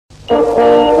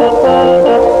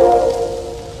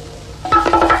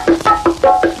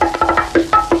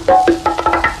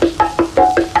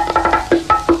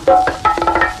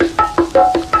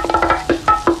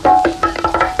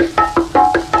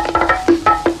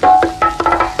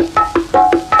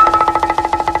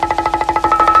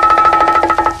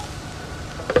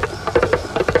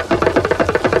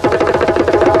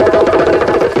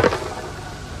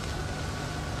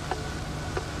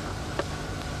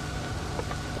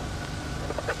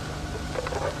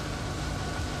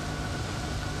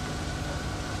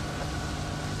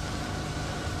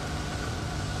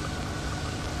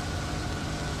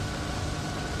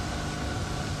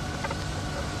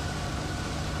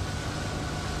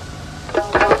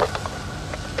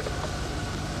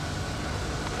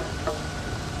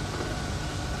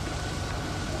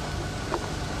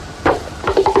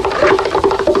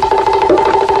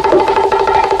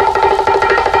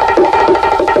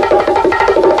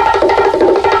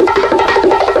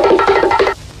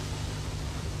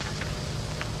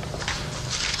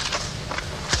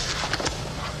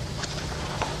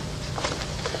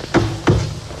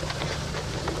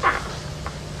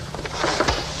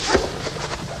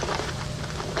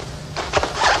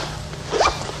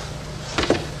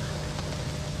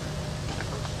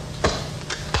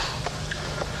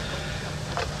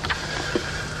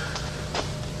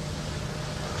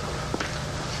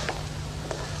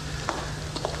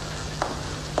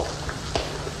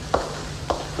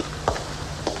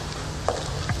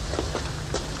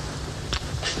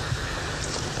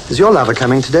Is your lover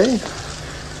coming today?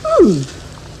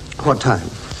 What time?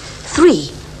 3.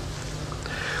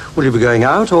 Will you be going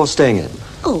out or staying in?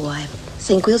 Oh, I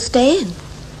think we'll stay in.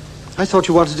 I thought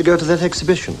you wanted to go to that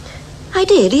exhibition. I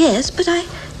did, yes, but I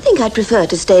think I'd prefer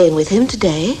to stay in with him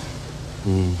today.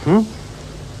 Mm-hmm.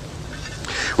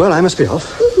 Well, I must be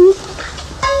off.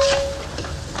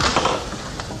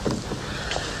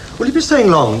 Will you be staying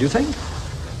long, do you think?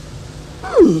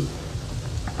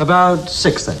 About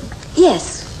 6, then.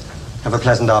 Yes. Have a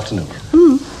pleasant afternoon.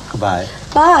 Goodbye.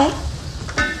 Bye.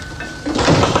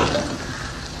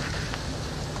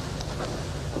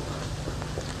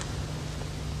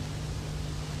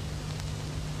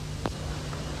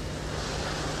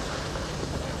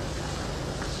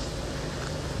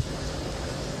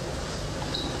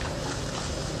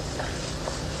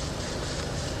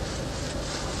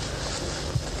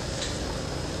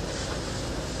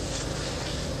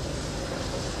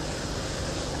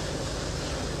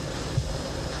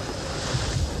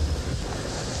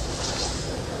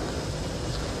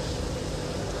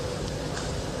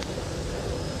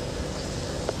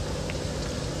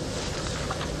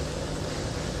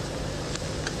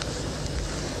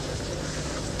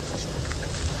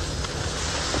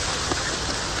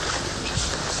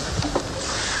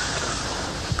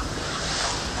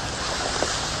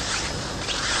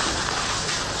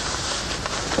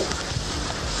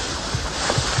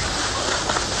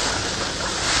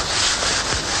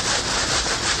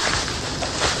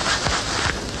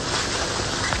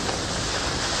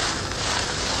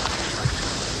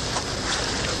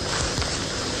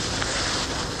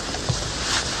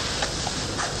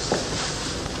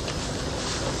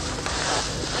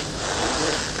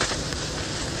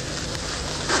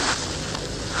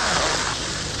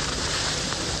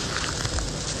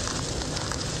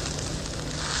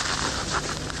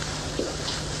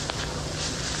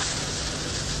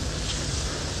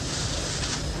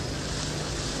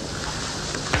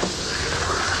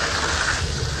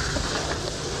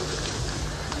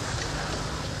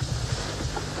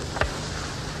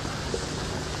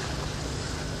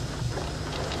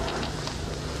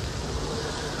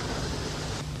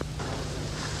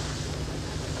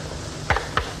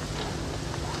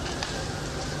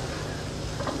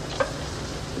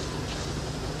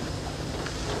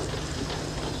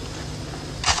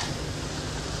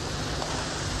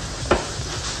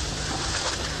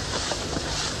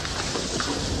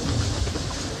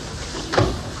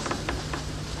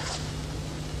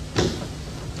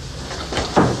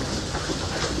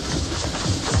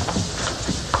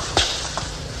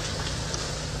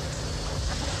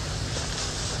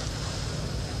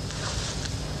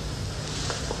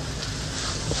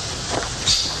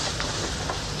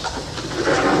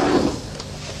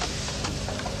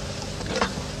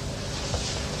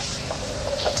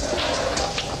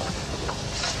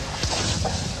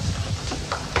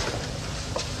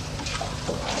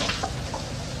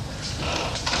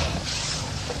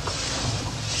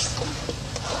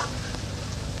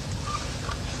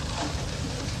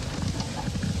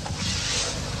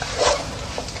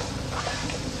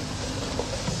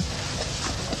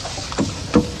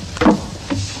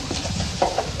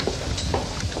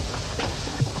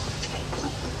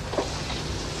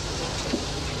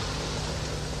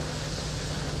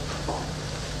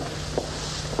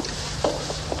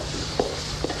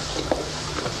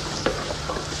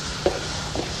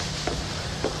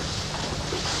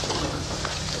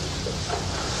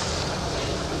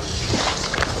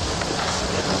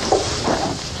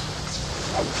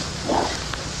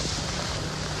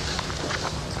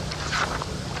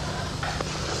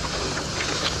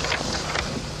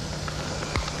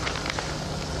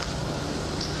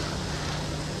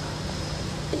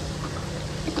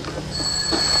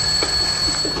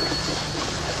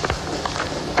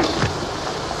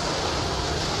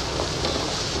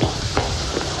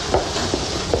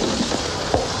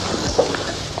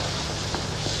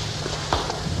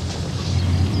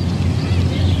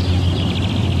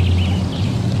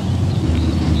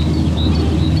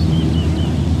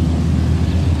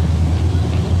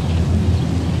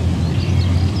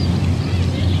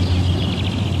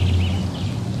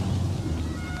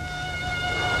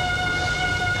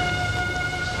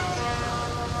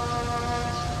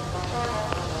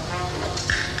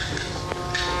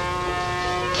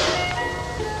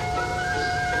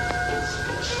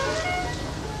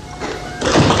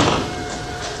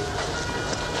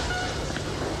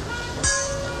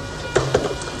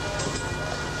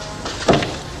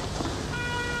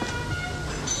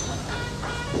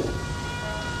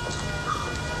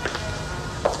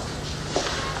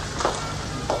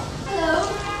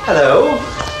 Hello.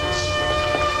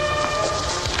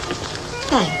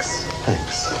 Thanks.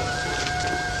 Thanks.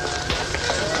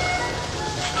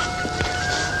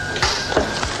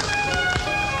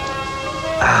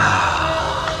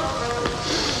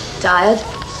 Tired?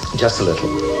 Just a little.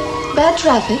 Bad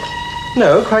traffic?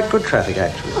 No, quite good traffic,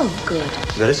 actually. Oh, good.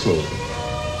 Very smooth.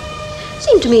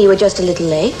 Seemed to me you were just a little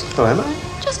late. Oh, am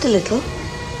I? Just a little.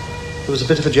 There was a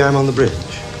bit of a jam on the bridge.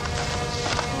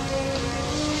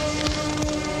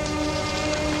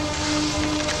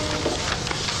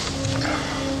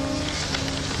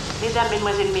 Mesdames,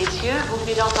 Mesdemoiselles, Messieurs, vous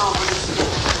venez d'entendre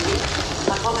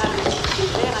le programme de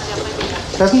Pinter interprété par...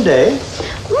 Pleasant day.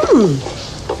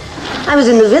 I was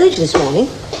in the village this morning.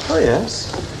 Oh,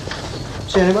 yes.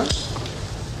 See anyone?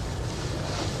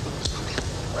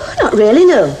 Not really,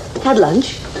 no. Had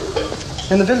lunch.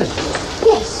 In the village.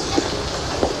 Yes.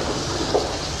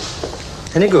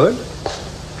 Any good?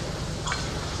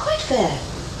 Quite fair.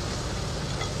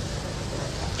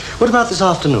 What about this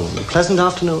afternoon? A pleasant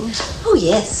afternoon? Oh,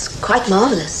 yes. Quite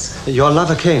marvellous. Your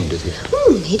lover came, did he?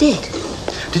 He did.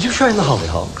 Did you show him the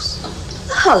hollyhocks?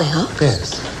 The hollyhocks?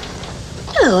 Yes.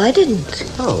 No, I didn't.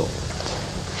 Oh.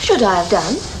 Should I have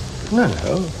done? No.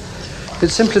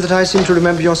 It's simply that I seem to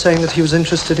remember your saying that he was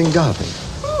interested in gardening.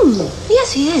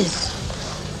 Yes, he is.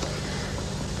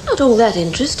 Not all that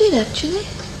interested, actually.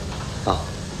 Oh.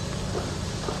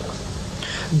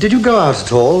 Did you go out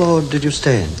at all, or did you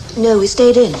stay in? No, we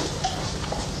stayed in.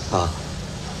 Ah.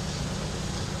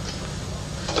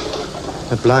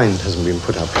 The blind hasn't been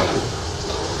put up properly.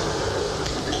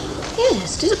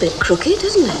 Yes, it is a bit crooked,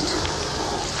 isn't it?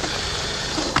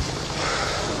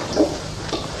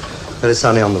 Very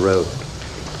sunny on the road.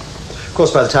 Of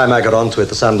course, by the time I got onto it,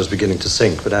 the sun was beginning to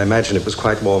sink, but I imagine it was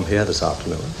quite warm here this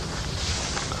afternoon.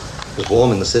 It was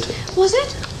warm in the city. Was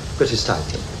it? Pretty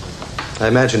slightly. I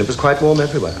imagine it was quite warm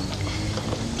everywhere.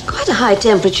 Quite a high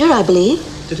temperature, I believe.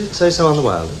 Did it say so on the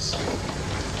wireless?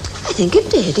 I think it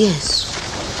did, yes.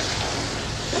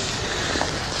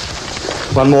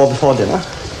 One more before dinner?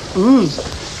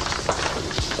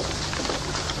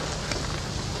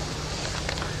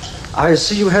 I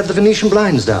see you had the Venetian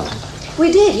blinds down.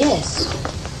 We did, yes.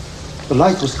 The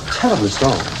light was terribly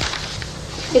strong.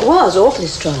 It was awfully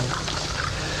strong.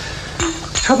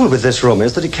 The trouble with this room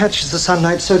is that it catches the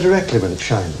sunlight so directly when it's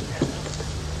shining.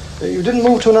 You didn't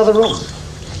move to another room.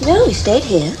 No, we stayed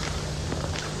here.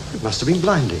 It must have been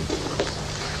blinding.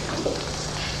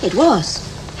 It was.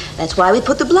 That's why we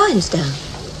put the blinds down.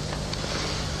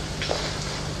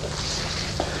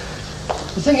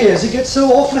 The thing is, it gets so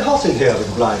awfully hot in here with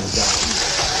the blinds down.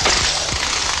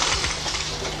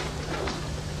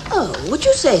 Oh, would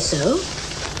you say so?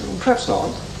 Perhaps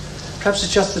not. Perhaps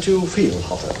it's just that you feel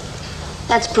hotter.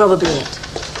 That's probably it.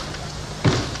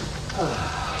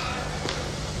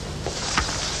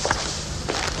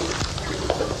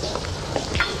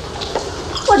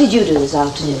 What did you do this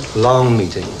afternoon? Long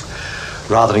meeting.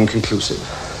 Rather inconclusive.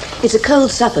 It's a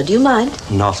cold supper. Do you mind?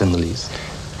 Not in the least.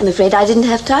 I'm afraid I didn't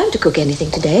have time to cook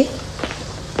anything today.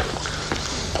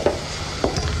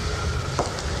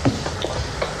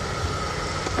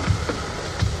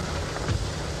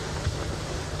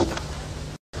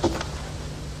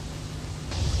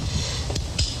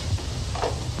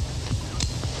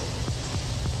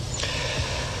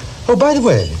 Oh, by the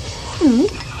way,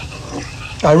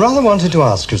 I rather wanted to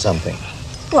ask you something.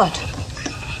 What?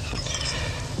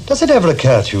 Does it ever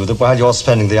occur to you that while you're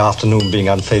spending the afternoon being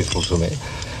unfaithful to me,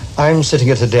 I'm sitting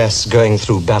at a desk going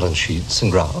through balance sheets and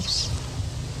graphs?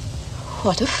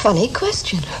 What a funny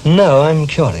question. No, I'm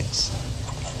curious.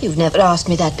 You've never asked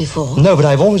me that before. No, but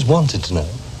I've always wanted to know.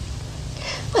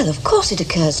 Well, of course it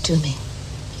occurs to me.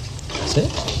 Does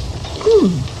it?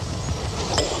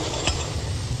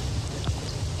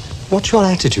 What's your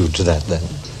attitude to that, then?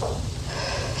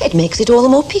 It makes it all the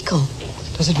more piquant.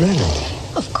 Does it really?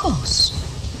 Of course.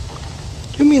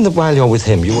 You mean that while you're with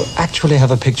him, you actually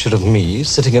have a picture of me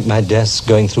sitting at my desk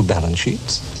going through balance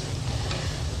sheets?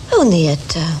 Only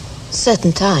at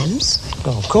certain times.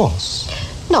 Oh, of course.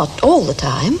 Not all the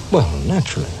time. Well,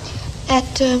 naturally.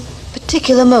 At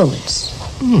particular moments.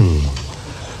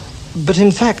 But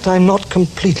in fact, I'm not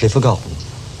completely forgotten.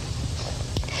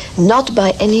 Not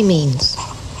by any means.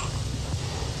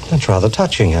 That's rather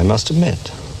touching, I must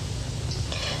admit.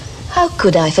 How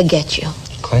could I forget you?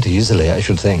 Quite easily, I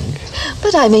should think.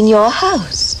 But I'm in your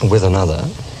house. With another.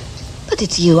 But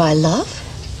it's you I love.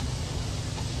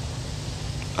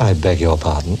 I beg your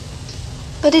pardon.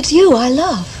 But it's you I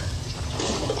love.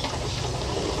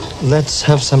 Let's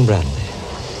have some brandy.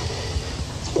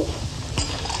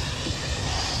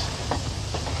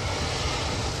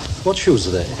 What shoes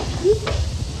are they?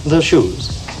 They're shoes.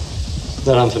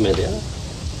 They're unfamiliar.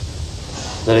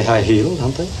 Very high-heeled,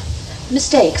 aren't they?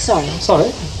 Mistake, sorry.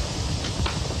 Sorry.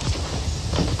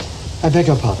 I beg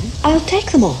your pardon? I'll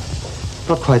take them off.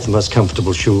 Not quite the most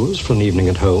comfortable shoes for an evening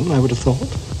at home, I would have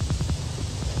thought.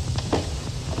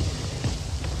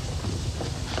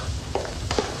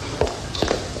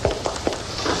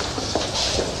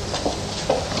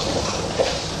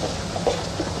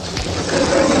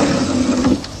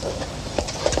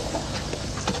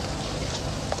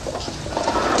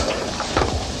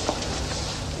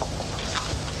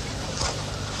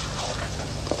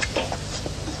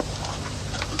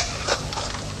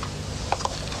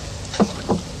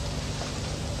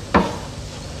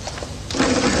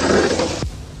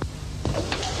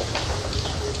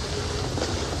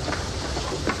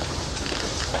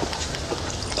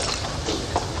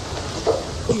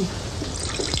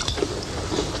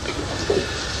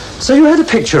 So you had a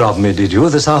picture of me, did you,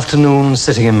 this afternoon,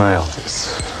 sitting in my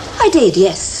office? I did,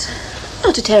 yes.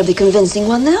 Not a terribly convincing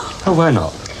one, though. Oh, why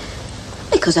not?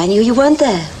 Because I knew you weren't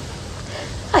there.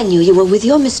 I knew you were with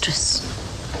your mistress.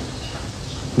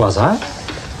 Was I?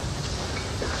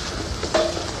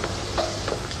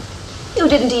 You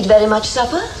didn't eat very much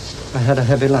supper? I had a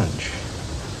heavy lunch.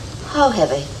 How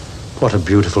heavy? What a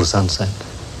beautiful sunset.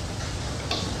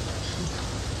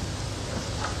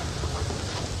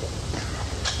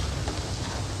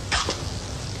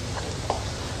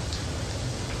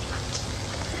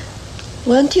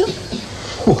 Weren't you?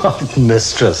 What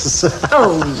mistress?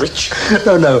 Oh, Richard.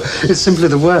 No, it's simply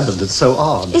the word that's so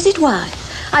odd. Is it why?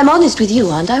 I'm honest with you,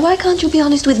 aren't I? Why can't you be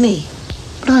honest with me?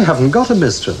 But I haven't got a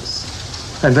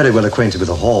mistress. I'm very well acquainted with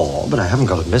a whore, but I haven't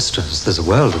got a mistress. There's a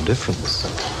world of difference.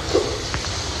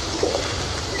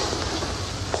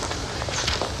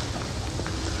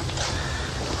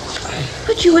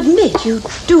 But you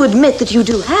do admit that you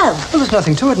do have. Well, there's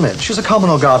nothing to admit. She's a common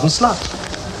or garden slut.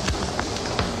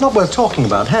 Not worth talking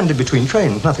about. Handy between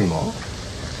trains, nothing more.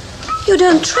 You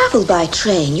don't travel by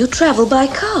train. You travel by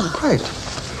car. Quite.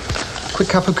 Quick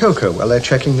cup of cocoa while they're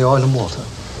checking the oil and water.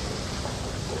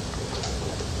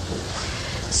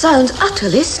 Sounds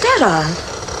utterly sterile.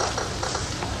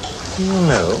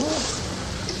 No.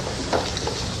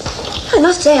 I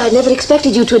must say I never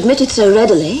expected you to admit it so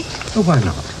readily. Oh, why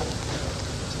not?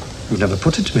 You've never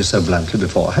put it to me so bluntly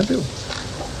before, have you?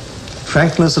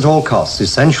 Frankness at all costs,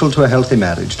 essential to a healthy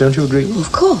marriage. Don't you agree?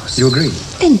 Of course. You agree?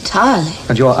 Entirely.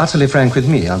 And you're utterly frank with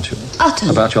me, aren't you?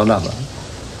 Utterly. About your lover.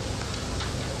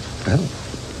 Well,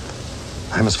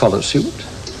 I must follow suit.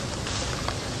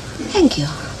 Thank you.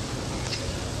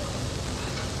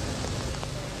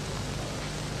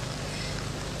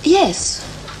 Yes,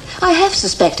 I have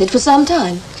suspected for some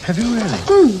time. Have you really?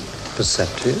 Hmm.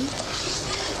 Perceptive?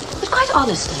 But quite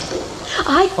honestly,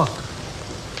 What?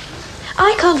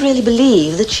 I can't really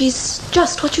believe that she's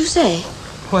just what you say.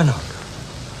 Why not?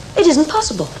 It isn't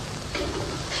possible.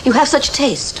 You have such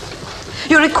taste.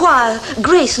 You require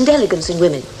grace and elegance in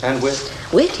women. And wit?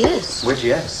 Wit, yes. Wit,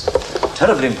 yes.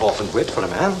 Terribly important wit for a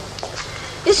man.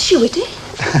 Is she witty?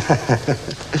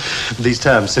 These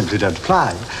terms simply don't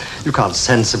apply. You can't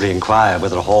sensibly inquire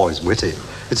whether a whore is witty.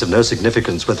 It's of no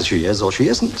significance whether she is or she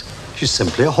isn't. She's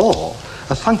simply a whore,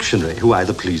 a functionary who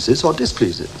either pleases or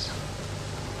displeases.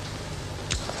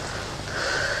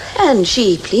 And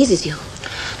she pleases you.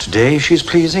 Today she's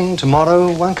pleasing,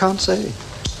 tomorrow one can't say.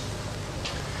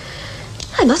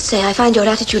 I must say I find your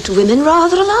attitude to women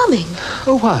rather alarming.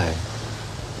 Oh, why?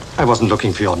 I wasn't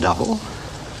looking for your double,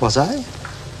 was I?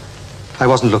 I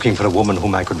wasn't looking for a woman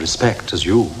whom I could respect as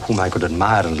you, whom I could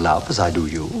admire and love as I do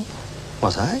you,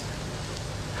 was I?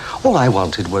 All I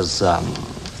wanted was,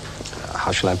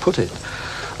 how shall I put it?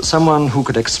 Someone who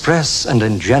could express and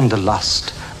engender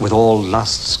lust with all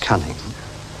lust's cunning.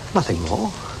 Nothing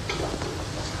more.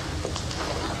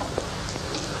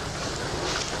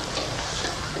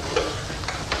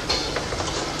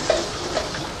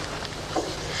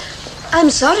 I'm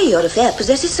sorry your affair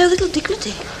possesses so little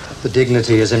dignity. The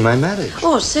dignity is in my marriage.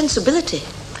 Or sensibility.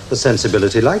 The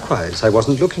sensibility likewise. I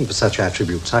wasn't looking for such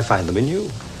attributes. I find them in you.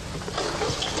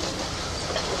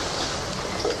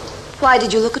 Why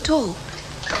did you look at all?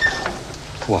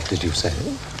 What did you say?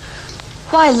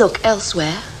 Why look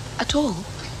elsewhere at all?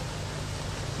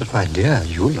 But my dear,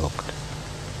 you looked.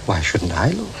 Why shouldn't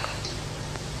I look?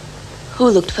 Who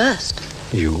looked first?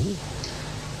 You?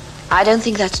 I don't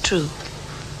think that's true.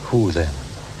 Who then?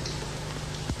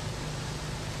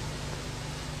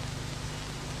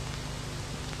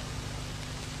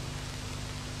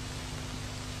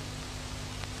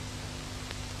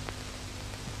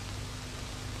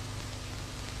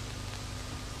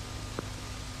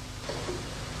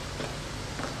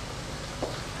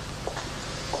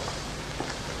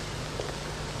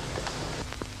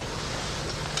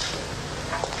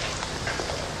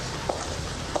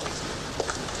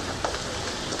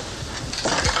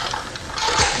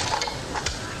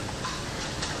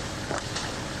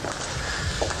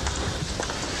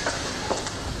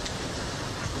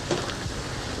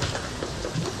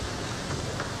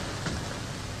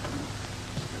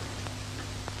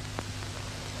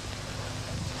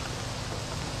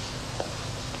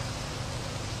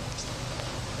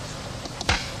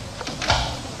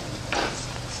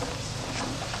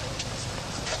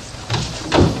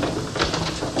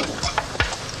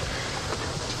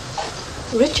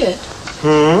 Richard,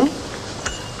 Hmm?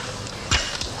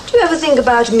 do you ever think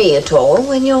about me at all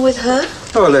when you're with her?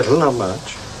 Oh, a little, not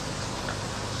much.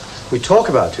 We talk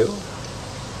about you.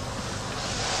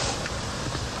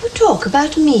 You talk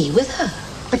about me with her?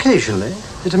 Occasionally.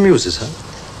 It amuses her.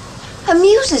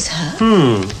 Amuses her?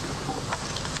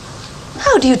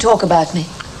 How do you talk about me?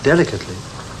 Delicately.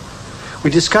 We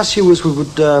discuss you as we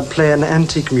would play an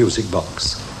antique music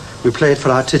box. We play it for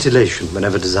our titillation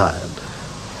whenever desired.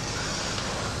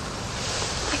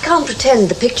 I can't pretend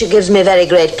the picture gives me very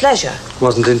great pleasure.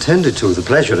 Wasn't intended to. The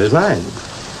pleasure is mine.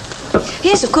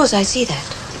 Yes, of course, I see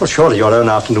that. Well, surely your own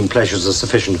afternoon pleasures are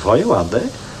sufficient for you, aren't they?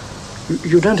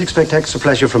 You don't expect extra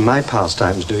pleasure from my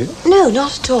pastimes, do you? No,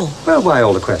 not at all. Well, why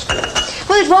all the questions?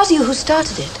 Well, it was you who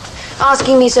started it,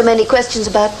 asking me so many questions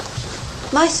about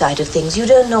my side of things. You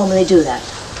don't normally do that.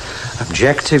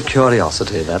 Objective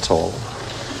curiosity, that's all.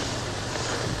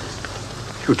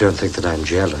 You don't think that I'm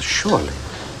jealous, surely?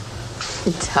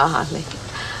 Darling,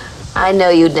 I know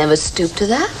you'd never stoop to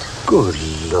that. Good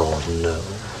Lord, no.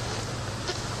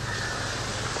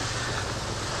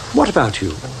 What about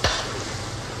you?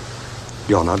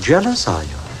 You're not jealous, are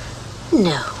you?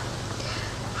 No.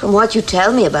 From what you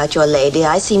tell me about your lady,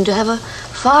 I seem to have a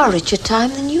far richer time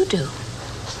than you do.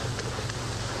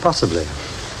 Possibly.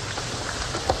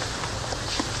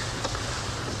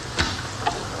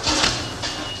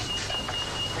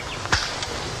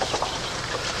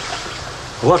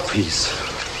 What peace?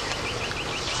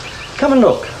 Come and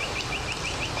look.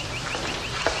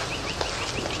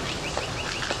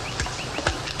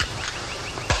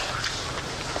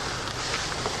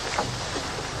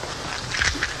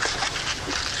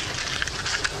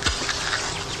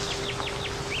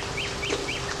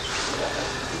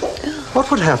 What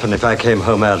would happen if I came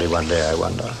home early one day, I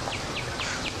wonder?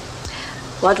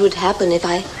 What would happen if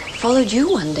I followed you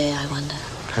one day, I wonder?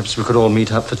 Perhaps we could all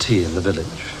meet up for tea in the village.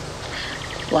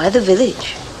 Why the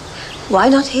village? Why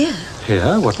not here?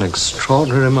 Here? What an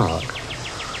extraordinary remark.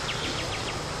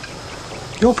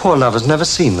 Your poor lover's never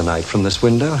seen the night from this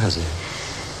window, has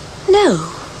he? No.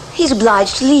 He's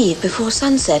obliged to leave before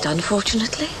sunset,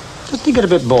 unfortunately. Doesn't he get a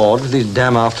bit bored with these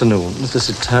damn afternoons, this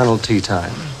eternal tea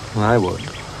time? I would.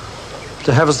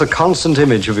 To have as the constant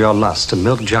image of your lust a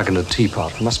milk jug and a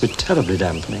teapot must be terribly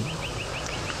dampening.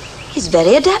 He's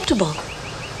very adaptable.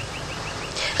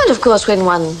 And of course, when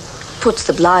one puts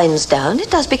the blinds down,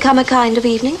 it does become a kind of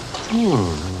evening.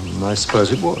 I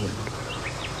suppose it would.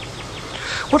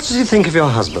 What does he think of your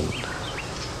husband?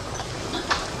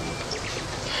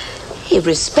 He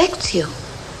respects you.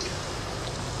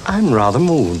 I'm rather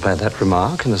moved by that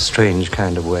remark in a strange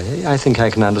kind of way. I think I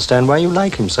can understand why you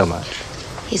like him so much.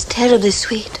 He's terribly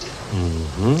sweet.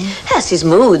 Has his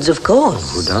moods, of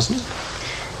course. Who doesn't?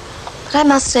 But I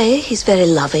must say, he's very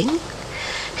loving.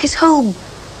 His whole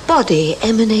body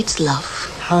emanates love.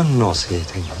 How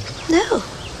nauseating. No,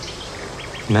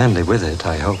 Manly with it,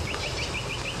 I hope.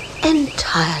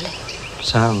 entirely.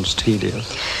 Sounds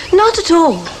tedious. Not at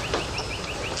all.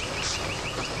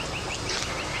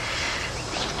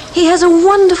 He has a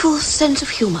wonderful sense of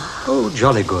humor. Oh,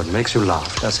 jolly good. Makes you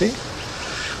laugh, does he?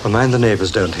 Well, mind the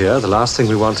neighbors don't hear. The last thing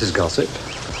we want is gossip.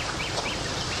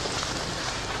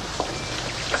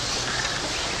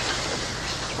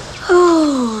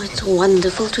 Oh, it's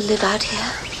wonderful to live out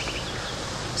here.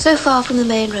 So far from the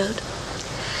main road.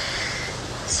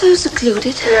 So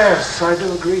secluded. Yes, I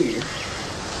do agree.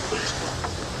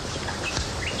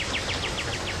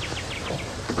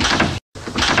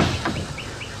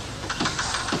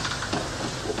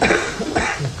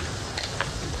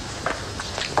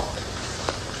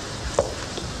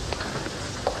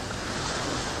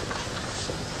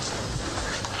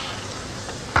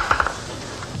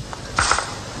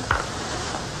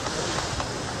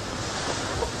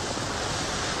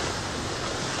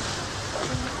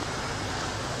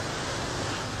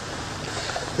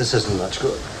 This isn't much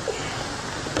good.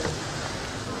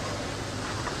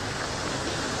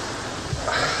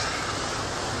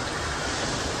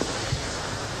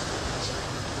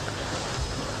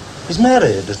 He's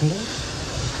married, isn't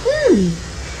he?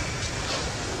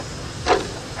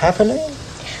 Happily?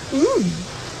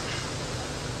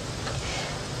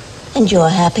 And you're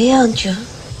happy, aren't you?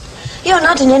 You're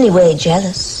not in any way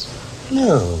jealous.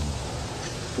 No.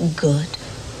 Good.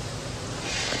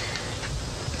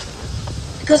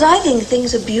 Because I think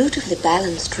things are beautifully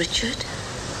balanced, Richard.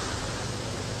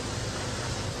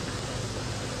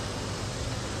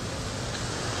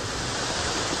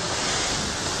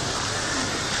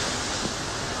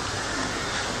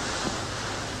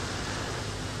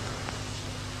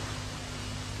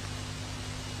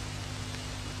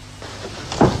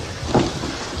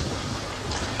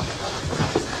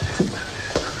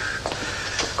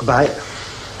 Goodbye.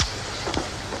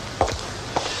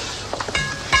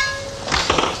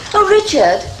 Oh,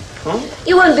 Richard. Hmm?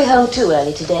 You won't be home too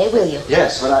early today, will you?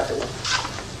 Yes, but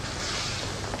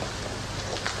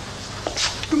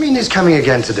You mean he's coming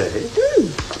again today?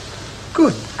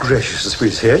 Good gracious, we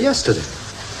was here yesterday.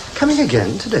 Coming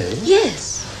again today?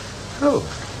 Yes. Oh.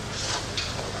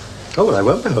 Oh, well, I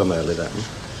won't be home early then.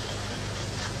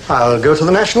 I'll go to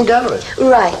the National Gallery.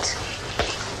 Right.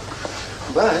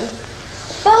 Bye.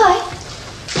 Bye.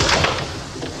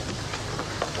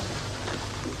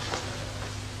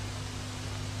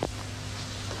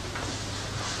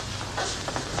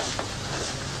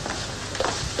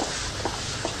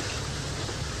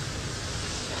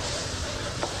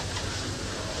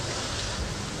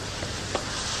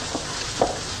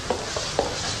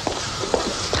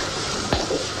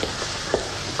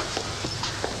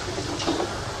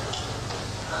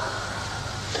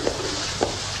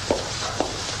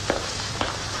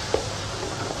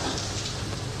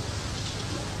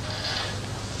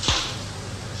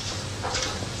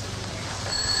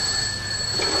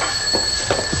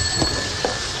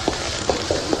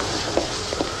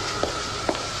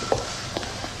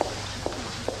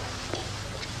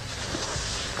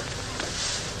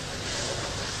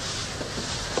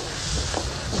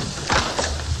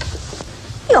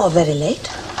 You're very late.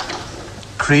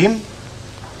 Cream?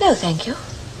 No, thank you.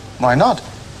 Why not?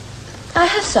 I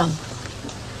have some.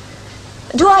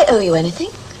 Do I owe you anything?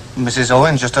 Mrs.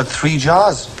 Owen just had 3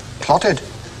 jars. Plotted.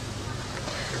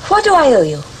 What do I owe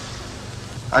you?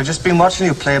 I've just been watching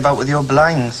you play about with your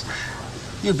blinds.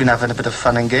 You've been having a bit of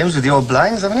fun and games with your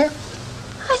blinds, haven't you?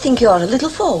 I think you're a little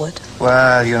forward.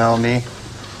 Well, you know me.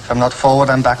 If I'm not forward,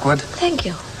 I'm backward. Thank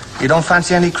you. You don't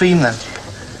fancy any cream, then?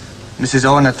 Mrs.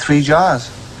 Owen had 3 jars.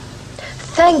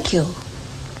 Thank you.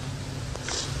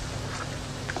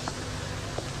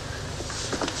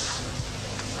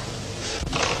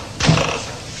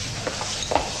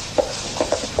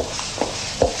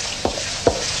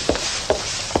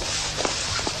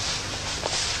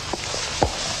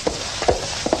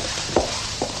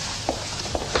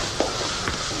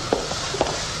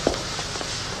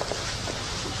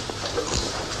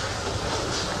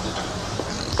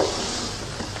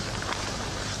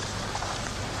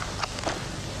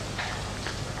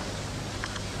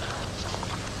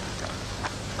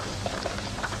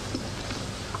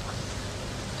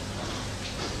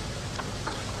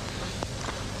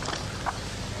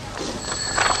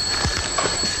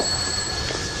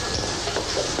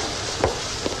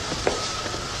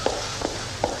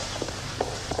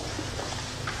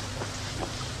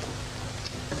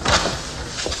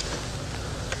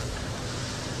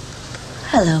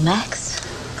 Hello, Max.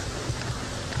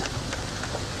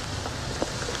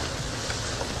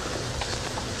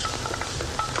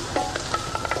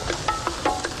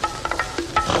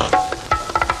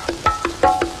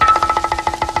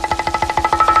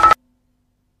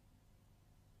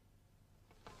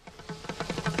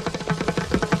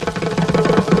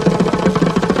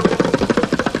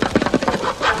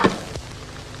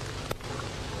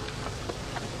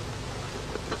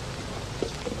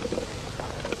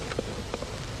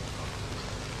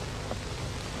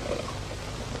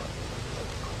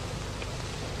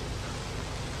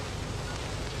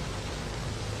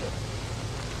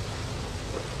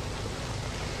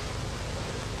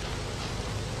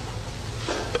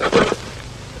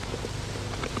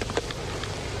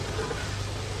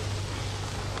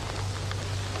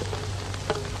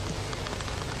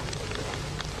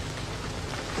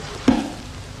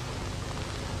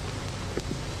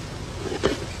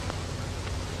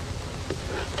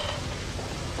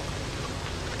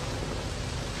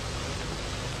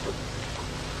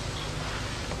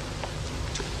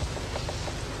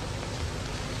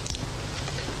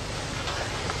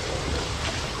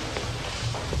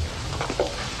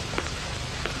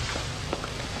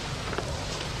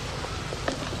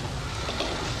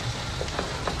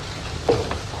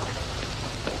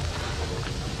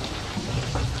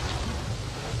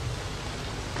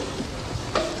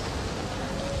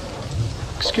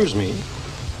 Excuse me.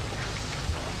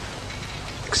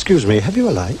 Excuse me, have you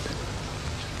a light?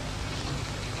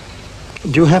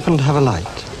 Do you happen to have a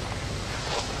light?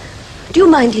 Do you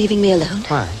mind leaving me alone?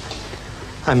 Why?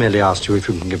 I merely asked you if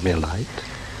you can give me a light.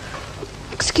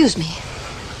 Excuse me.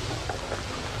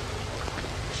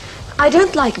 I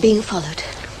don't like being followed.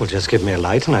 Well, just give me a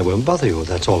light and I won't bother you.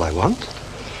 That's all I want.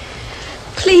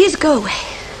 Please go away.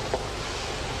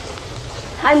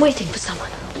 I'm waiting for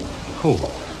someone. Who?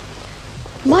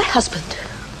 My husband.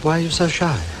 Why are you so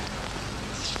shy?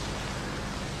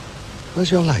 Where's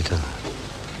your lighter?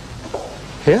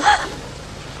 Here?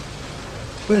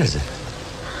 Where is it?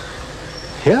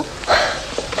 Here?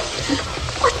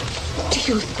 What do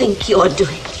you think you're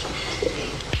doing?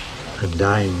 I'm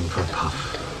dying for a puff.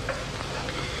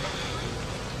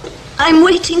 I'm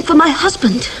waiting for my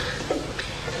husband.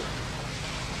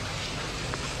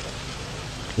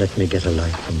 Let me get a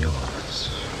light from yours.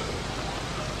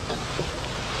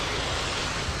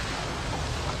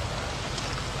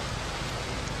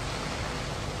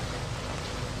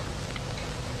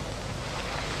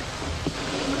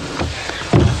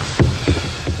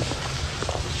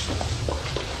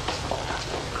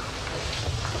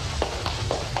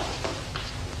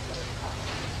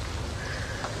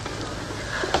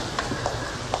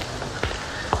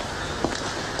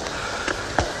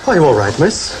 Are you all right,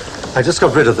 miss? I just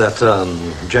got rid of that,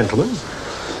 gentleman.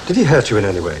 Did he hurt you in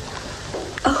any way?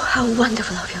 Oh, how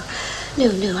wonderful of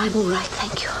you. No, I'm all right,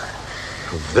 thank you.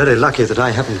 Oh, very lucky that I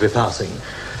happened to be passing.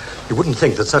 You wouldn't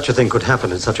think that such a thing could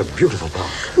happen in such a beautiful park.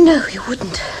 No, you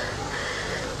wouldn't.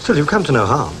 Still, you've come to no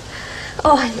harm.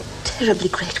 Oh, I'm terribly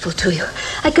grateful to you.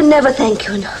 I can never thank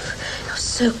you enough. You're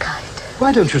so kind.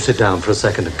 Why don't you sit down for a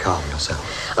second and calm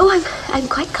yourself? Oh, I'm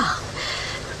quite calm.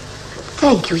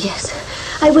 Thank you, yes.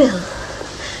 I will.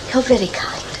 You're very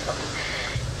kind.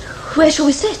 Where shall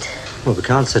we sit? Well, we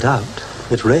can't sit out.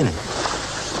 It's raining.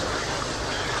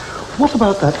 What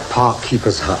about that park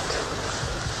keeper's hut?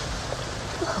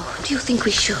 Oh, do you think we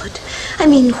should? I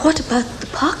mean, what about the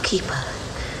park keeper?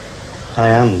 I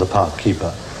am the park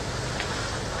keeper.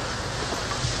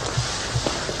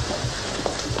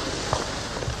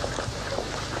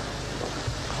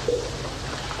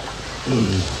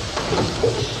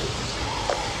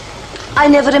 I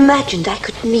never imagined I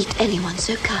could meet anyone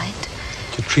so kind.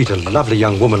 To treat a lovely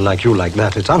young woman like you like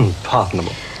that, it's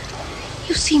unpardonable.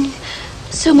 You seem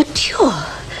so mature,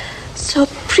 so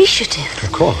appreciative.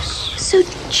 Of course. So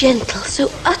gentle,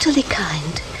 so utterly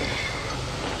kind.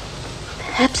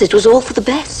 Perhaps it was all for the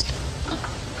best.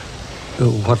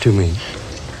 What do you mean?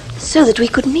 So that we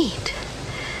could meet.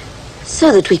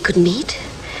 So that we could meet.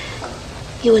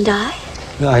 You and I.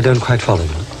 I don't quite follow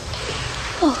you.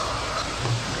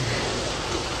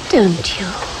 Don't you?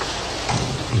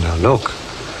 Now, look.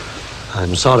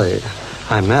 I'm sorry.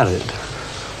 I'm married.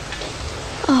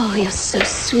 Oh, you're so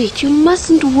sweet. You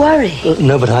mustn't worry.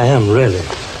 No, but I am, really.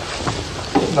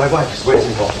 My wife is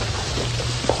waiting for me.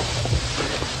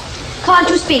 Can't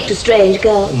you speak to strange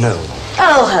girls? No.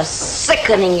 Oh, how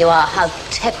sickening you are. How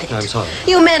tepid. I'm sorry.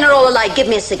 You men are all alike. Give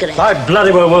me a cigarette. I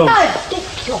bloody well won't. Oh,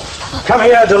 Dick, you're... Come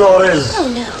here, Dolores. Oh,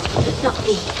 no. Not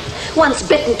me. Once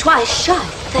bitten, twice shy.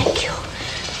 Thank you.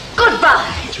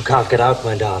 Goodbye. But you can't get out,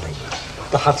 my darling.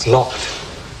 The hut's locked.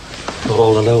 You're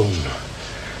all alone.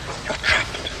 You're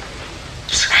trapped.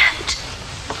 Trapped?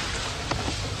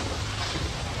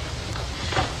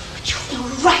 But you've no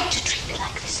right to treat me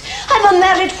like this. I'm a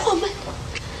married woman.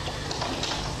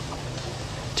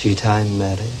 Tea time,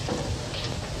 Mary.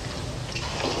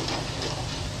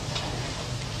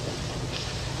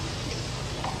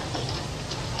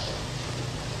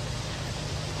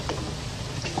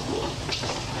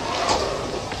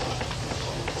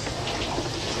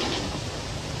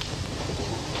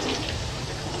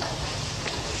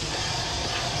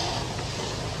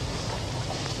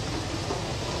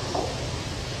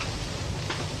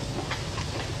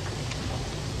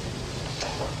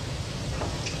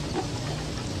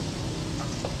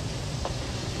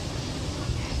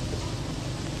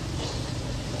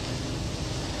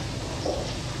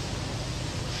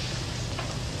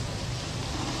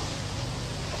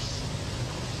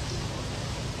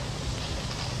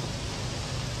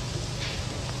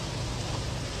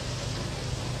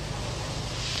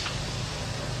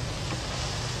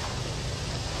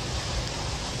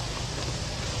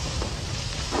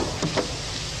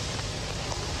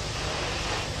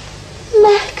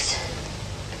 Max.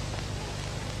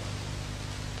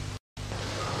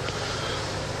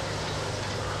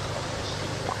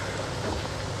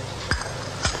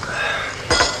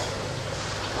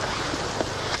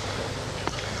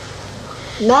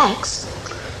 Max?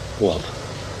 What?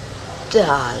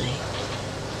 Darling.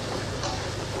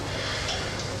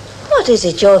 What is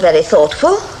it? You're very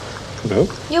thoughtful. No.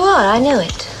 You are, I know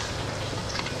it.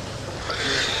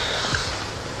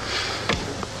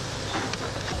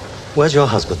 Where's your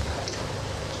husband?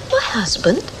 My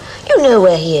husband? You know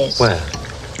where he is. Where?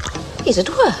 He's at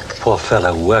work. Poor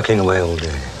fellow, working away all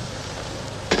day.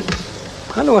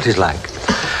 I know what he's like.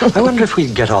 I wonder if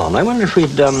we'd get on. I wonder if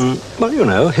we'd, well, you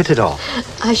know, hit it off.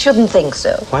 I shouldn't think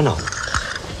so. Why not?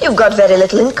 You've got very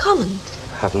little in common.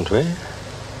 Haven't we?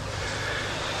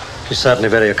 He's certainly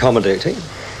very accommodating.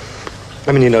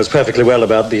 I mean, he knows perfectly well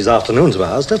about these afternoons of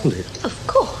ours, doesn't he? Of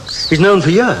course. He's known for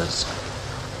years.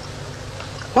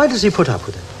 Why does he put up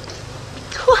with it?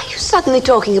 Why are you suddenly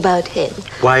talking about him?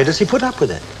 Why does he put up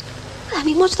with it? I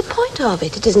mean, what's the point of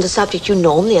it? It isn't a subject you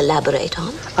normally elaborate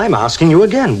on. I'm asking you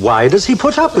again. Why does he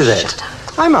put up with it? Shut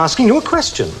up. I'm asking you a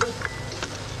question.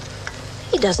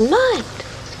 He doesn't mind.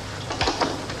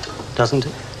 Doesn't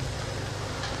he?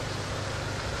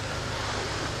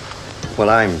 Well,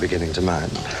 I'm beginning to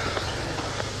mind.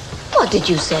 What did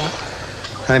you say?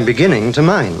 I'm beginning to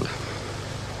mind.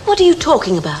 What are you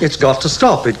talking about? It's got to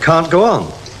stop. It can't go on.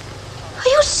 Are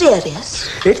you serious?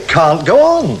 It can't go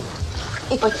on.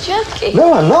 You're joking.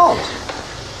 No, I'm not.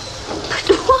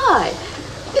 But why?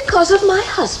 Because of my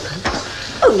husband?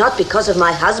 Oh, not because of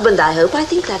my husband, I hope. I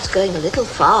think that's going a little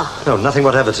far. No, nothing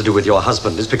whatever to do with your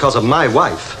husband. It's because of my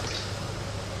wife.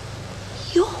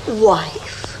 Your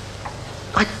wife?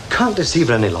 I can't deceive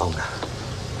her any longer.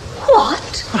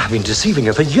 What? Well, I've been deceiving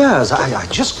her for years. I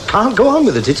just can't go on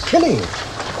with it. It's killing me.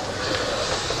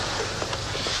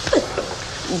 But,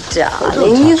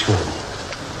 darling, Don't touch me.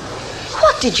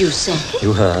 What did you say?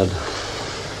 You heard.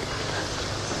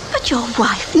 But your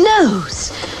wife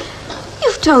knows.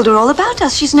 You've told her all about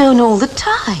us. She's known all the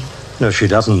time. No, she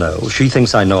doesn't know. She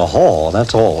thinks I know a whore,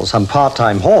 that's all. Some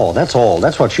part-time whore, that's all.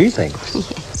 That's what she thinks.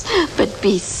 Yes, but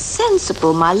be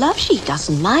sensible, my love. She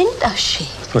doesn't mind, does she?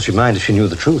 Well, she'd mind if she knew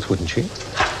the truth, wouldn't she?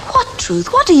 What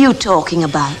truth? What are you talking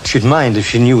about? She'd mind if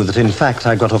she knew that, in fact,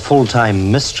 I got a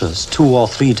full-time mistress 2 or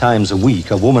 3 times a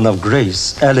week, a woman of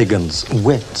grace, elegance,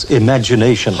 wit,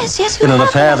 imagination. Yes, you in an have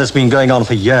affair her. that's been going on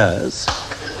for years.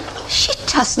 She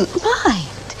doesn't mind.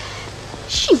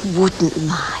 She wouldn't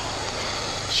mind.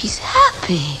 She's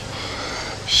happy.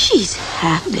 She's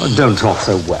happy. Oh, don't talk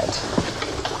so wet.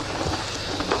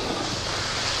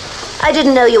 I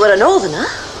didn't know you were a northerner.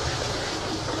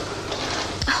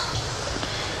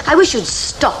 I wish you'd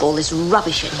stop all this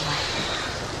rubbish anyway.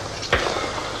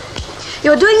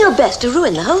 You're doing your best to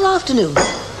ruin the whole afternoon.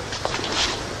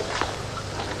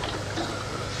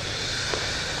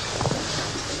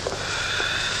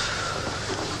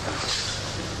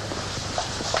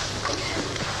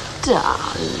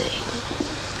 Darling,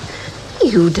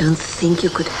 you don't think you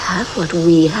could have what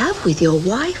we have with your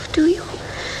wife, do you?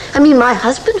 I mean, my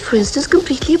husband, for instance,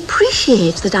 completely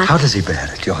appreciates that I... How does he bear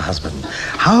it, your husband?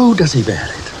 How does he bear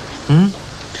it?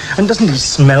 And doesn't he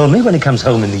smell me when he comes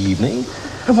home in the evening?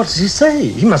 And what does he say?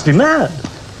 He must be mad.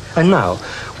 And now,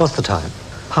 what's the time?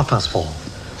 4:30.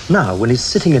 Now, when he's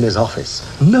sitting in his office,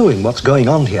 knowing what's going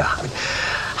on here,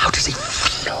 how does he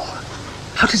feel?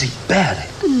 How does he bear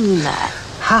it? No.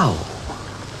 How?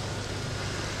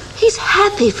 He's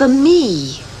happy for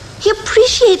me. He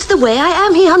appreciates the way I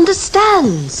am. He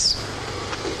understands.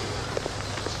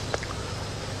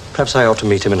 Perhaps I ought to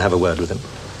meet him and have a word with him.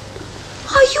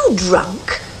 Are you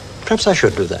drunk? Perhaps I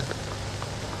should do that.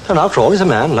 And after all, he's a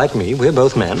man like me. We're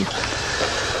both men.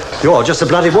 You're just a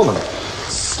bloody woman.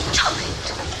 Stop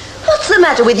it. What's the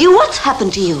matter with you? What's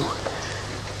happened to you?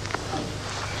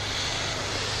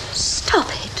 Stop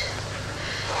it.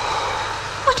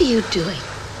 What are you doing?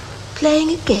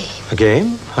 Playing a game? A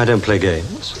game? I don't play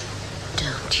games.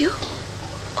 Don't you?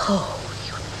 Oh,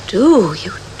 you do,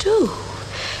 you do.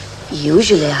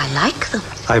 Usually I like them.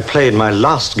 I played my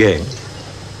last game.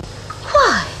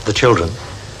 Why? The children.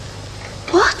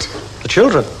 What? The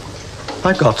children.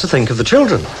 I've got to think of the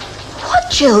children. What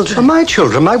children? Well, my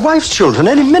children, my wife's children.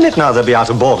 Any minute now they'll be out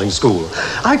of boarding school.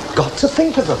 I've got to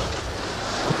think of them.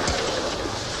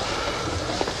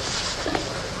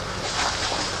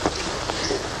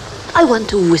 I want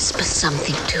to whisper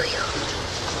something to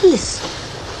you. Listen.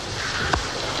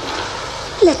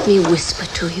 Let me whisper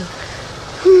to you.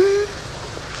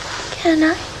 Can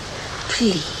I?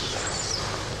 Please.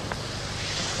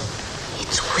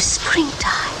 It's whispering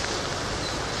time.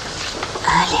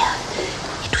 Earlier,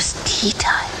 it was tea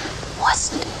time,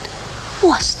 wasn't it?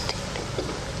 Wasn't it?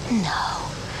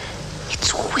 No,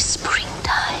 it's whispering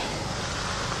time.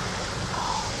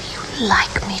 Oh, you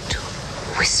like me to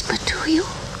whisper to you?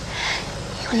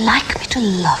 You like me to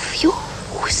love you,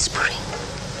 whispering,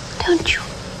 don't you?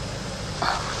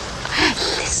 Oh,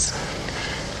 listen.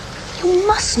 You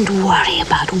mustn't worry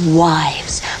about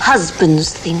wives,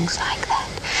 husbands, things like that.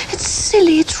 It's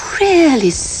silly. It's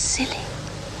really silly.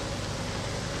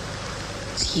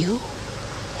 It's you.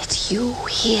 It's you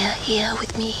here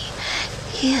with me.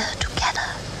 Here together.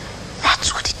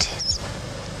 That's what it is,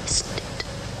 isn't it?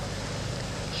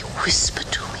 You whisper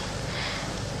to me.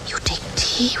 You take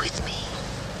tea with me.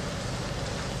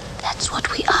 That's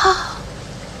what we are.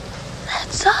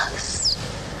 That's us.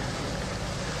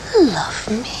 Love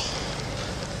me.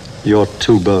 You're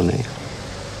too bony.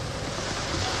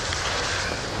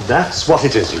 That's what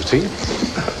it is, you see.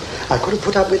 I could have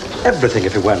put up with everything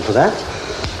if it weren't for that.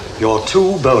 You're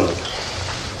too bony.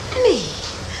 Me?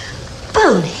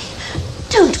 Bony?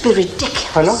 Don't be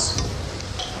ridiculous. I know.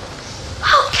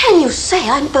 How can you say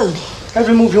I'm bony?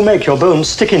 Every move you make, your bones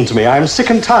stick into me. I'm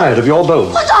sick and tired of your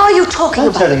bones. What are you talking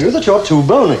about? I'm telling you that you're too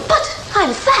bony. But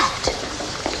I'm fat.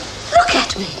 Look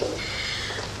at me.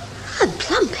 I'm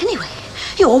plump anyway.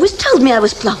 You always told me I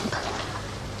was plump.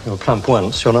 You were plump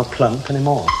once, you're not plump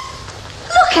anymore.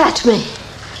 Look at me.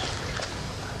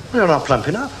 You're not plump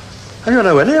enough. And you're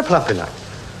nowhere near plump enough.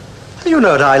 You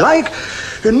know what I like?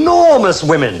 Enormous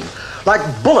women, like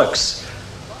bullocks,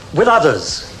 with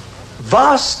udders.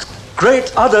 Vast, great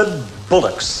uddered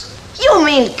bullocks. You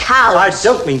mean cows? I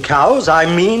don't mean cows. I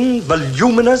mean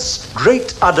voluminous,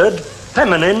 great uddered,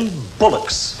 feminine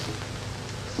bullocks.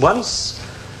 Once,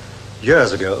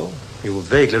 years ago, you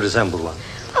vaguely resembled one.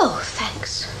 Oh,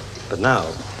 thanks. But now,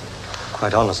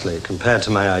 quite honestly, compared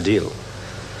to my ideal,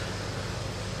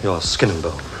 you're skin and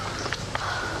bone.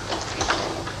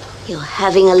 You're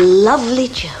having a lovely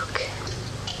joke.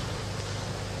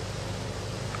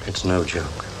 It's no joke.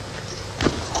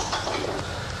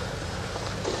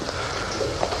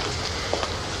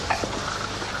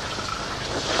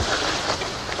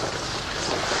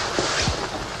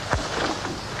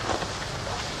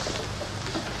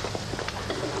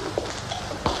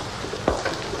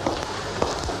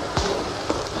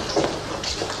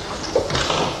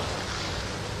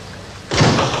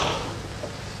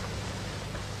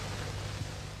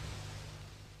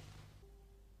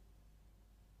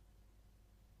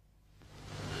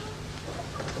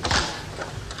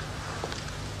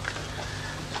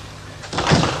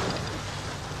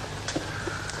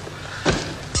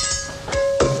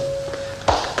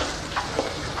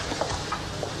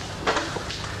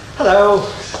 Hello.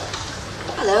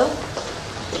 Hello.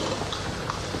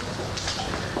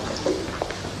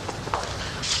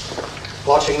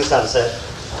 Watching the sunset.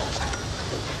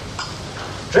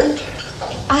 Drink?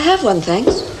 I have one,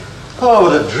 thanks. Oh,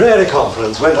 what a dreary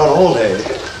conference. Went on all day.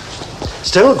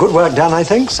 Still, good work done, I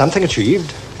think. Something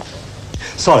achieved.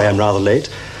 Sorry I'm rather late.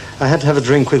 I had to have a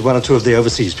drink with one or two of the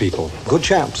overseas people. Good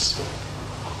chaps.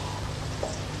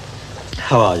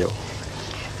 How are you?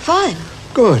 Fine.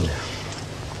 Good.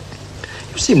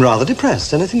 You seem rather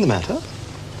depressed. Anything the matter?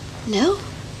 No?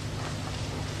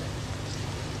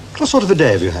 What sort of a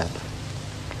day have you had?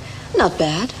 Not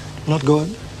bad. Not good?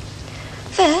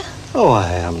 Fair. Oh,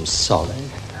 I am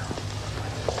sorry.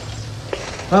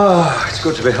 Oh, it's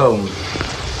good to be home.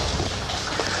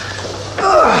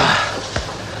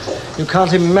 You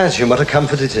can't imagine what a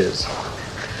comfort it is.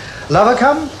 Lover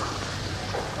come?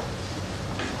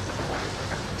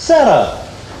 Sarah!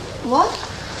 What?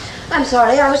 I'm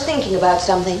sorry, I was thinking about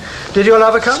something. Did your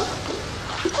lover come?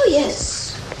 Oh,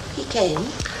 yes. He came.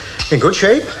 In good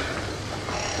shape?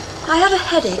 I have a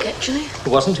headache, actually.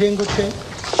 Wasn't he in good shape?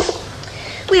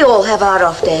 We all have our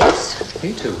off days.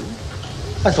 Me too.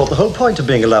 I thought the whole point of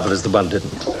being a lover is the one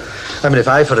didn't. I mean, if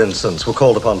I, for instance, were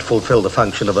called upon to fulfill the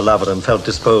function of a lover and felt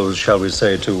disposed, shall we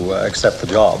say, to accept the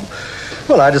job,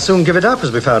 well, I'd as soon give it up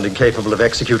as be found incapable of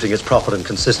executing its proper and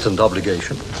consistent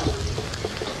obligation.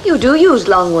 You do use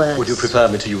long words. Would you prefer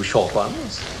me to use short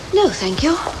ones? No, thank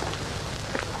you.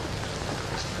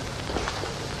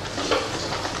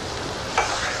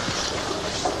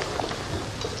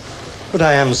 But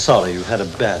I am sorry you've had a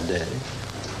bad day.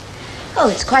 Oh,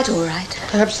 it's quite all right.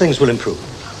 Perhaps things will improve.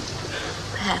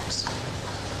 Perhaps.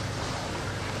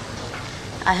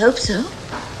 I hope so.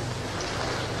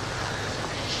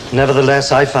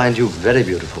 Nevertheless, I find you very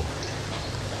beautiful.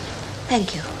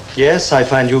 Thank you. Yes, I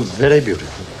find you very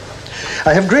beautiful.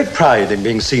 I have great pride in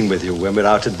being seen with you when we're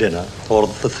out at dinner or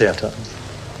at the theatre.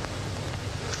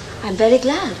 I'm very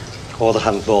glad. Or the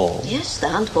Hunt Ball. Yes, the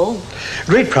Hunt Ball.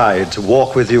 Great pride to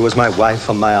walk with you as my wife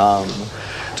on my arm,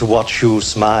 to watch you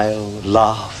smile,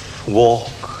 laugh,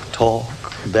 walk, talk,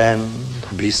 bend,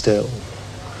 be still.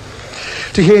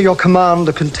 To hear your command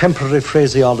of contemporary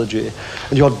phraseology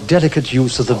and your delicate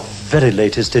use of the very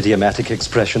latest idiomatic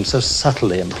expression so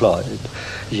subtly employed.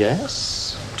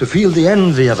 Yes, to feel the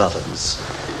envy of others.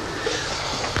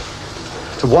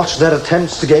 To watch their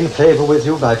attempts to gain favor with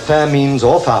you by fair means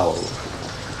or foul.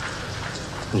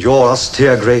 And your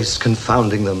austere grace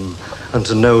confounding them, and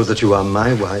to know that you are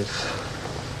my wife.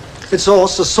 It's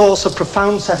also a source of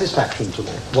profound satisfaction to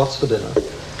me. What's for dinner?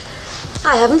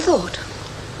 I haven't thought.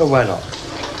 Oh, why not?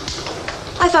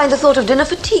 I find the thought of dinner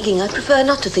fatiguing. I prefer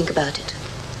not to think about it.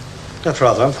 That's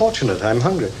rather unfortunate. I'm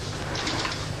hungry.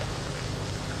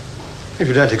 If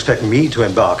you don't expect me to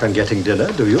embark on getting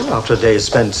dinner, do you, after a day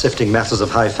spent sifting matters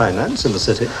of high finance in the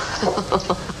city?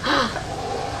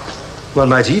 One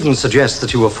might even suggest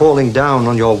that you were falling down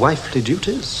on your wifely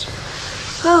duties.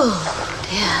 Oh,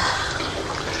 Yeah.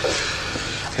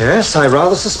 Yes, I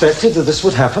rather suspected that this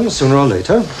would happen sooner or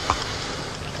later.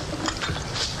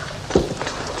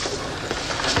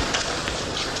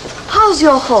 How's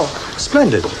your horse?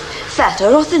 Splendid.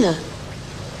 Fatter or thinner?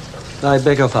 I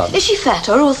beg your pardon. Is she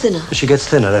fatter or thinner? She gets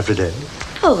thinner every day.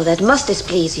 Oh, that must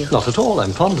displease you. Not at all.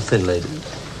 I'm fond of thin ladies.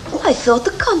 I thought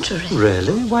the contrary.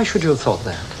 Really? Why should you have thought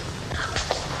that?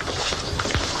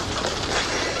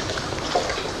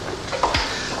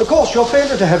 Of course, your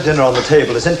failure to have dinner on the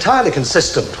table is entirely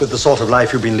consistent with the sort of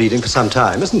life you've been leading for some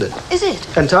time, isn't it? Is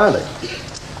it? Entirely.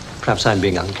 Perhaps I'm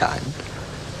being unkind.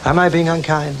 Am I being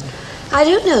unkind? I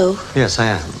don't know. Yes, I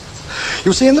am.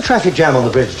 You see, in the traffic jam on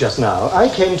the bridge just now, I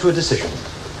came to a decision.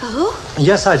 Oh?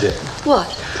 Yes, I did. What?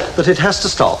 That it has to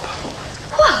stop.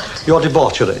 What? Your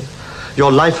debauchery,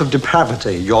 your life of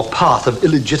depravity, your path of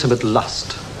illegitimate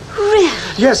lust. Really?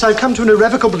 Yes, I've come to an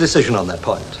irrevocable decision on that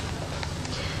point.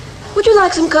 Would you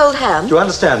like some cold ham? Do you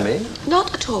understand me?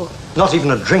 Not at all. Not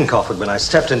even a drink offered when I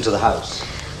stepped into the house.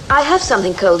 I have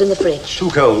something cold in the fridge. Too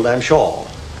cold, I'm sure.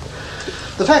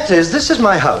 The fact is, this is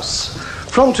my house.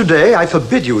 From today, I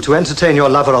forbid you to entertain your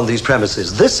lover on these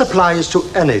premises. This applies to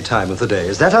any time of the day.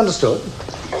 Is that understood?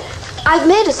 I've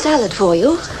made a salad for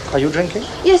you. Are you drinking?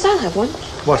 Yes, I'll have one.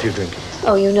 What are you drinking?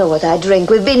 Oh, you know what I drink.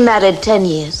 We've been married 10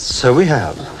 years. So we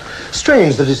have.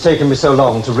 Strange that it's taken me so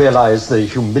long to realize the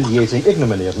humiliating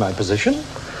ignominy of my position.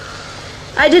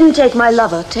 I didn't take my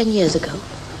lover 10 years ago.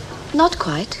 Not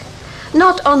quite.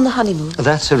 Not on the honeymoon.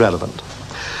 That's irrelevant.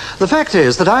 The fact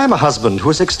is that I am a husband who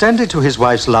has extended to his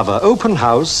wife's lover open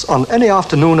house on any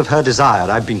afternoon of her desire.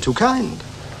 I've been too kind.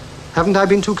 Haven't I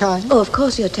been too kind? Oh, of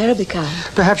course, you're terribly kind.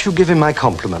 Perhaps you give him my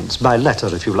compliments, by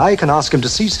letter if you like, and ask him to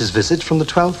cease his visit from the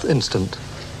 12th instant.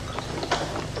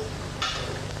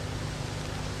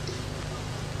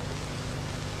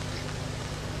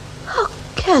 How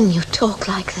can you talk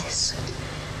like this?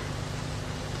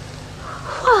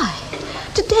 Why?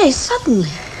 Today, suddenly.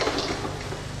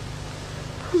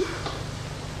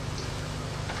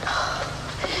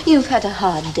 You've had a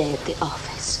hard day at the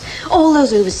office. All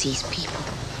those overseas people.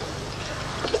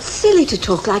 It's silly to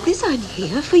talk like this. I'm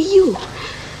here for you.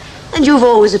 And you've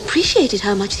always appreciated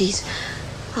how much these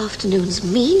afternoons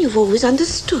mean. You've always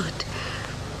understood.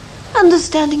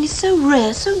 Understanding is so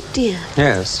rare, so dear.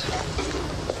 Yes.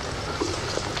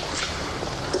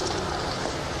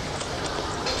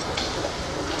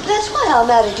 That's why our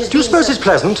marriage is. Do you suppose it's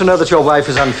pleasant to know that your wife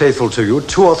is unfaithful to you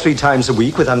 2 or 3 times a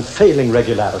week with unfailing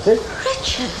regularity?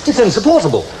 Richard. It's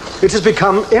insupportable. It has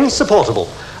become insupportable.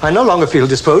 I no longer feel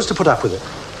disposed to put up with it.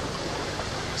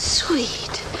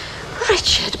 Sweet.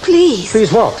 Richard, please.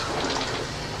 Please what?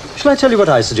 Shall I tell you what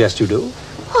I suggest you do?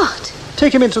 What?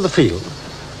 Take him into the field.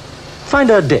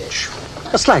 Find a ditch,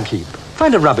 a slag heap.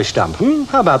 Find a rubbish dump.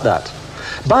 How about that?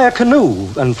 Buy a canoe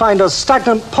and find a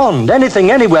stagnant pond. Anything,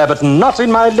 anywhere, but not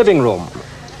in my living room.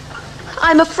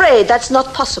 I'm afraid that's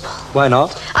not possible. Why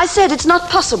not? I said it's not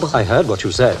possible. I heard what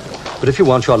you said. But if you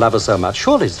want your lover so much,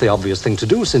 surely it's the obvious thing to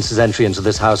do since his entry into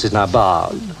this house is now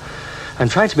barred. I'm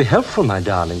trying to be helpful, my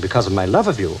darling, because of my love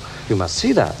of you. You must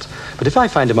see that. But if I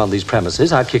find him on these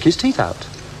premises, I'll kick his teeth out.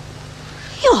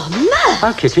 You're mad.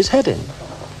 I'll kick his head in.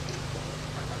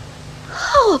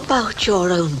 How about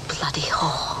your own bloody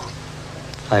whore?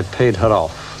 I paid her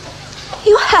off.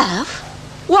 You have?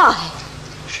 Why?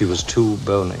 She was too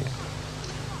bony.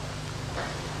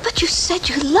 But you said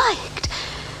you liked.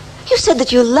 You said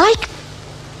that you liked.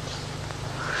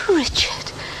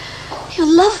 Richard, you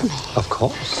love me. Of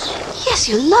course. Yes,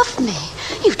 you love me.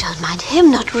 You don't mind him,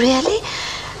 not really.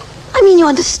 I mean, you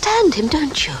understand him,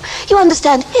 don't you? You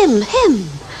understand him.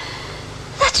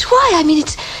 That's why, I mean,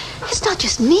 it's not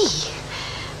just me.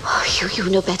 Oh, you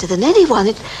know better than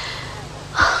anyone.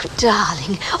 Oh,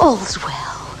 darling, all's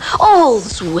well.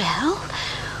 All's well.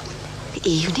 The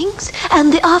evenings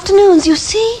and the afternoons, you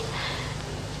see?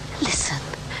 Listen,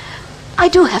 I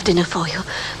do have dinner for you.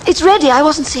 It's ready, I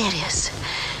wasn't serious.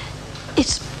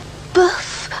 It's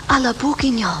bœuf à la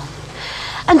bourguignon.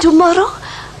 And tomorrow,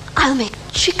 I'll make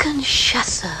chicken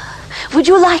chasseur. Would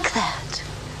you like that?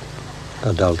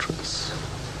 Adulteress.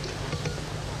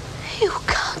 You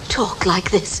can't talk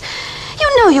like this.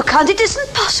 You know you can't. It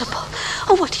isn't possible.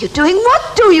 Oh, what are you doing?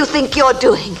 What do you think you're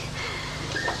doing?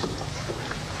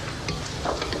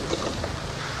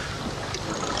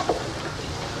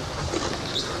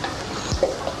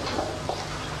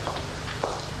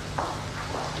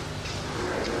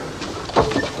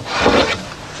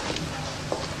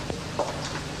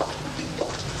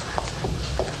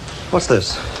 What's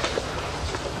this?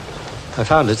 I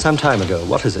found it some time ago.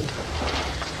 What is it?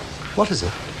 What is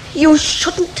it? You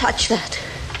shouldn't touch that.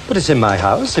 But it's in my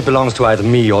house. It belongs to either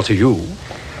me or to you.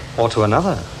 Or to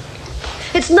another.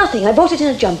 It's nothing. I bought it in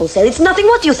a jumble sale. It's nothing.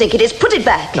 What do you think it is? Put it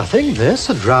back. Nothing. This,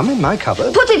 a drum in my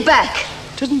cupboard. Put it back.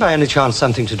 It isn't by any chance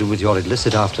something to do with your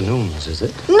illicit afternoons, is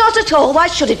it? Not at all. Why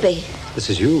should it be? This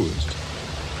is used.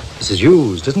 This is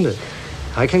used, isn't it?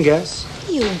 I can guess.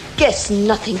 You guess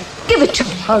nothing. Give it to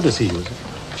me. How does he use it?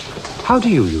 How do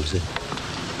you use it?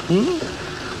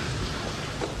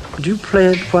 Do you play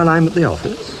it while I'm at the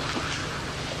office?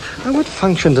 Now, what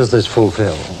function does this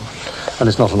fulfill? And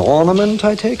it's not an ornament,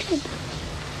 I take it?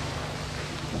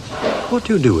 What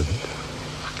do you do with it?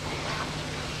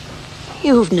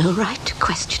 You've no right to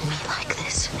question me like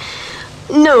this.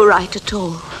 No right at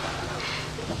all.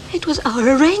 It was our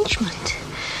arrangement.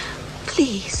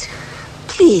 Please,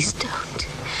 please don't.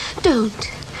 Don't.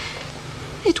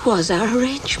 It was our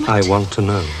arrangement. I want to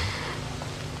know.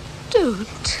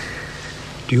 Don't.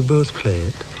 Do you both play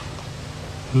it?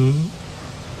 Do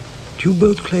you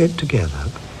both play it together?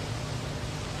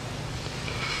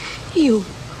 You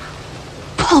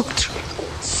paltry,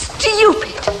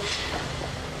 stupid.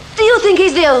 Do you think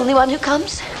he's the only one who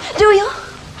comes? Do you?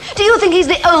 Do you think he's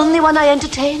the only one I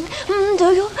entertain?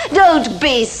 Do you? Don't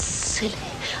be silly.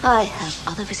 I have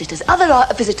other visitors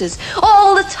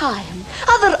all the time.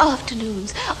 Other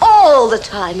afternoons, all the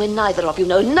time, when neither of you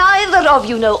know,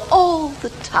 all the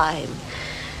time.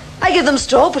 I give them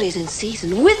strawberries in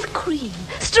season with cream.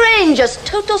 Strangers,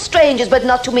 total strangers, but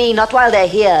not to me, not while they're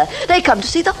here. They come to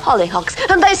see the hollyhocks,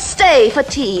 and they stay for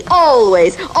tea.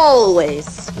 Always, always.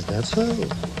 Is that so?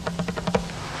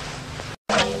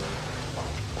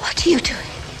 What are you doing?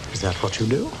 Is that what you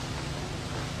do?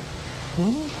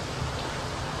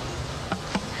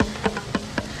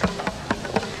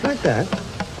 Like that?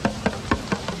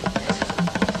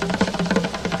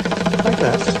 Like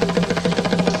that?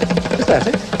 Is that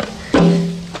it?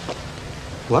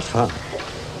 What fun.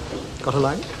 Got a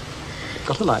light?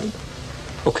 Got a light?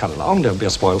 Oh, come along, don't be a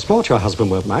spoiled sport. Your husband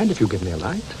won't mind if you give me a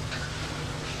light.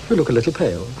 You look a little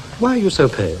pale. Why are you so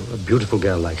pale? A beautiful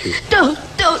girl like you. Don't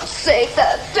say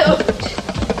that, don't.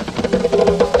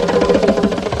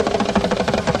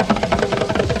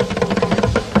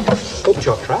 But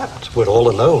you're trapped. We're all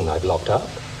alone. I've locked up.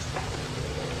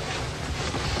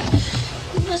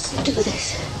 You mustn't do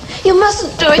this. You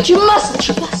mustn't do it. You mustn't.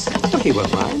 Oh, he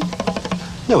won't mind.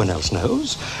 No one else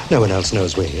knows. No one else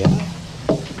knows we're here.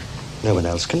 No one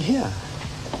else can hear.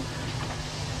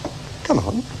 Come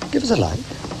on, give us a light.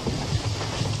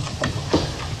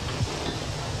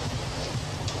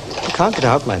 You can't get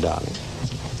out, my darling.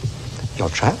 You're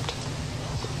trapped.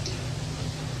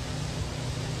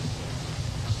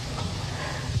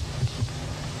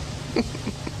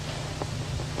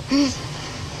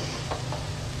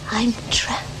 I'm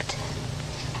trapped.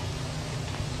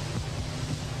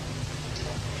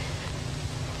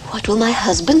 What will my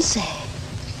husband say?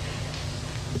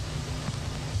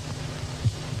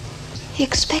 He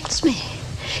expects me.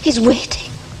 He's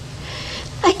waiting.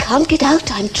 I can't get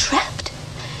out. I'm trapped.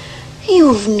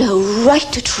 You've no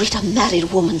right to treat a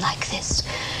married woman like this.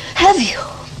 Have you?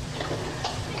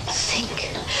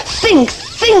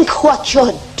 Think what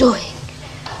you're doing.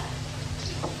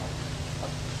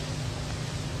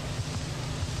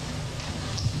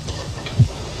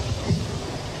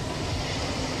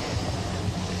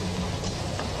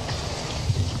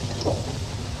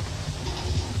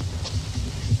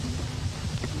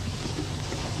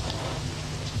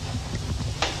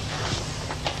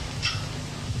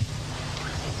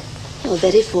 You're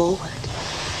very forward.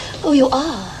 Oh, you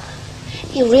are.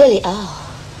 You really are.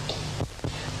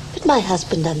 But my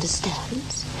husband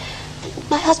understands.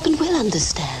 My husband will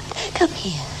understand. Come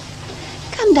here.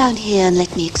 Come down here and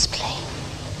let me explain.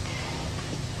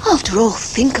 After all,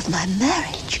 think of my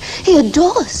marriage. He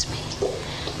adores me.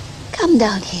 Come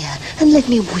down here and let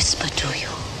me whisper to you.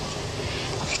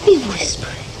 Let me whisper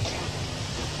it.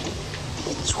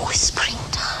 It's whispering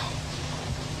time.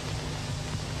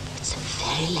 It's a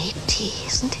very late tea,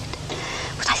 isn't it?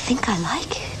 But I think I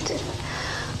like it.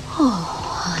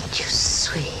 Oh, aren't you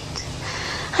sweet?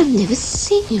 I've never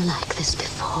seen you like this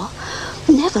before.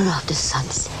 Never after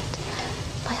sunset.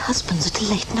 My husband's at a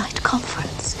late-night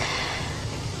conference.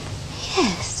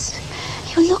 Yes,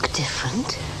 you look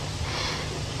different.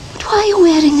 But why are you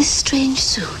wearing this strange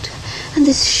suit and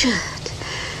this shirt?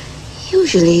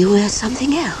 Usually you wear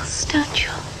something else, don't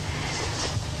you?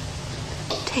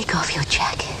 Take off your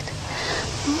jacket.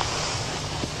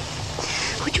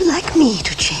 Would you like me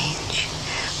to change?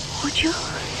 Would you?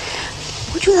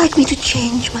 Would you like me to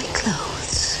change my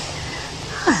clothes?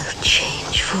 I'll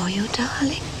change for you,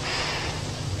 darling.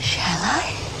 Shall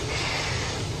I?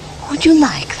 Would you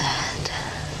like that?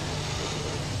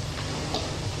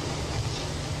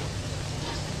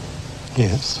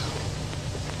 Yes.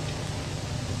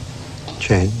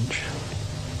 Change.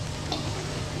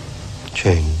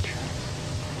 Change.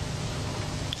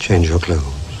 Change your clothes.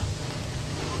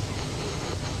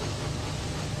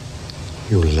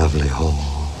 You lovely whore.